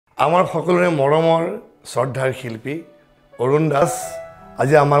আমাৰ সকলোৰে মৰমৰ শ্ৰদ্ধাৰ শিল্পী অৰুণ দাস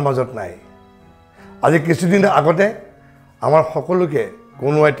আজি আমাৰ মাজত নাই। আজি কিছুদিন আগতে আমাৰ সকলোকে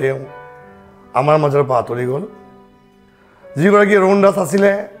কোনোৱাই তেওঁ আমাৰ মাজৰ পৰা আঁতৰি গ'ল। যিগৰাকী অৰুণ দাস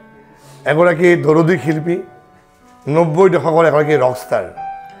আছিলে এগৰাকী দৰদী শিল্পী, 90 দশকৰ এগৰাকী ৰকষ্টাৰ,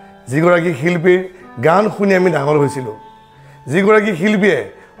 যিগৰাকী শিল্পীৰ গান শুনি আমি ডাঙৰ হৈছিলোঁ, যিগৰাকী শিল্পীয়ে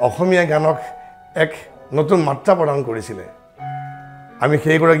অসমীয়া গানক এক নতুন মাত্ৰা প্ৰদান কৰিছিলে। আমি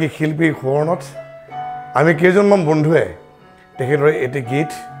সেইগৰাকী শিল্পীৰ সোঁৱৰণত আমি কেইজনমান বন্ধুৱে তেখেতৰ এটি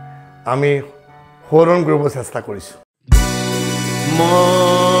গীত আমি সোঁৱৰণ কৰিব চেষ্টা কৰিছোঁ।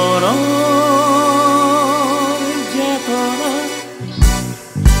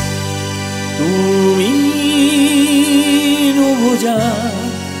 তুমি নুবুজা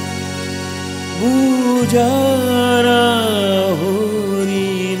বুজারা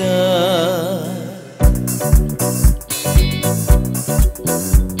হরিনা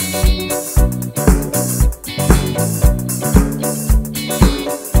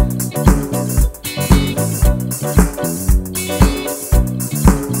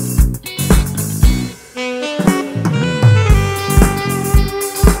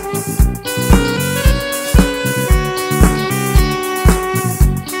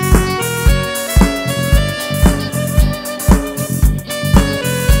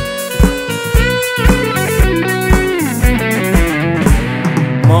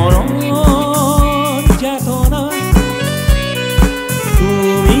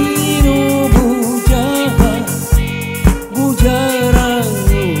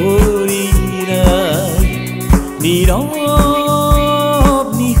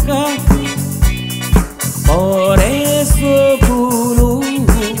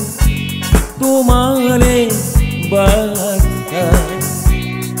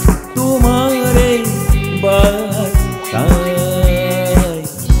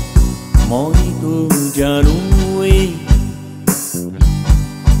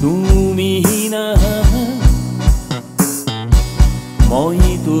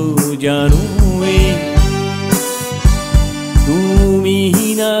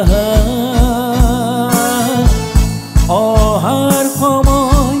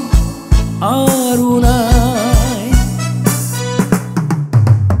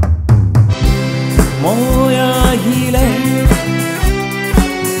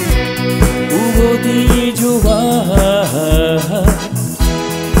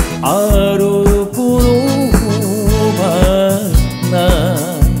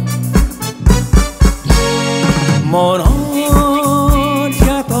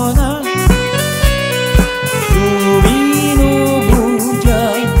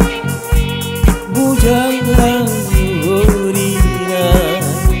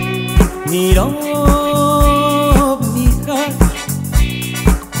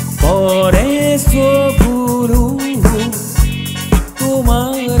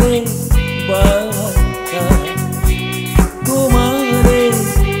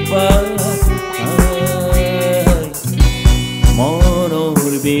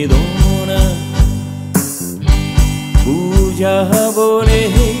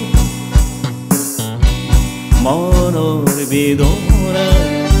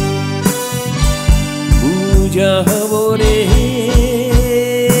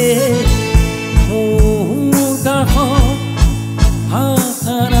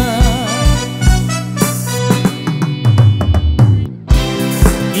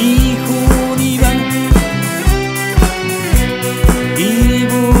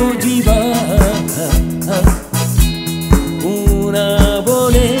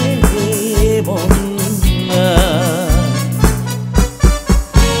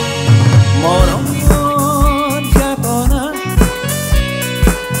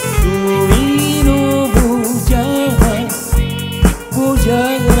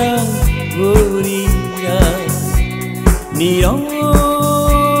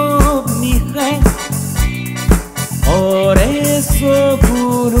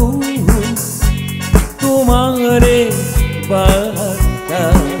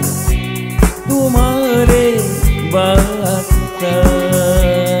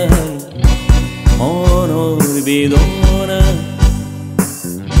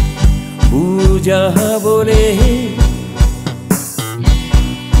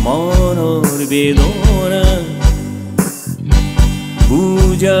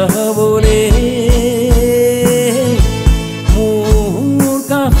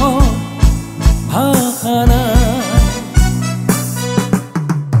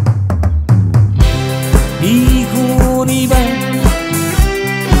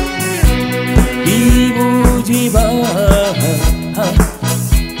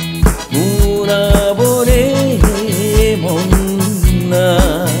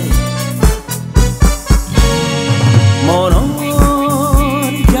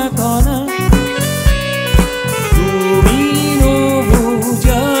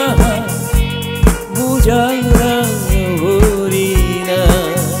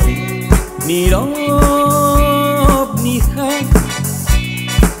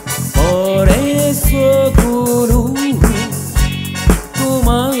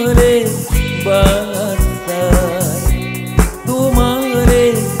तुम्हारे वास्ता तुम्हारे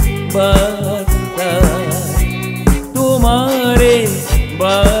वास्ता तुम्हारे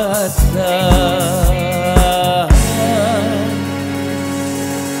वास्ता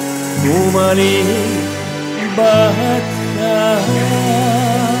तुम्हारे वास्ता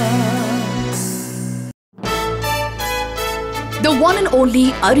The one and only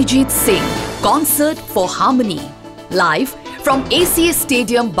Arijit Singh Concert for Harmony, live from ACS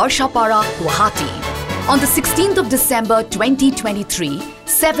Stadium, Barshapara, Guwahati, on the 16th of December 2023,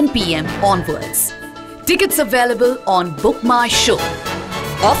 7 p.m. onwards. Tickets available on Book My Show.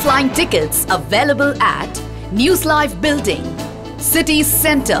 Offline tickets available at News Live Building, City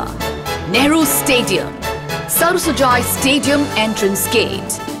Centre, Nehru Stadium, Sarusujai Stadium Entrance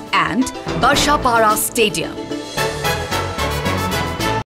Gate, and Barshapara Stadium.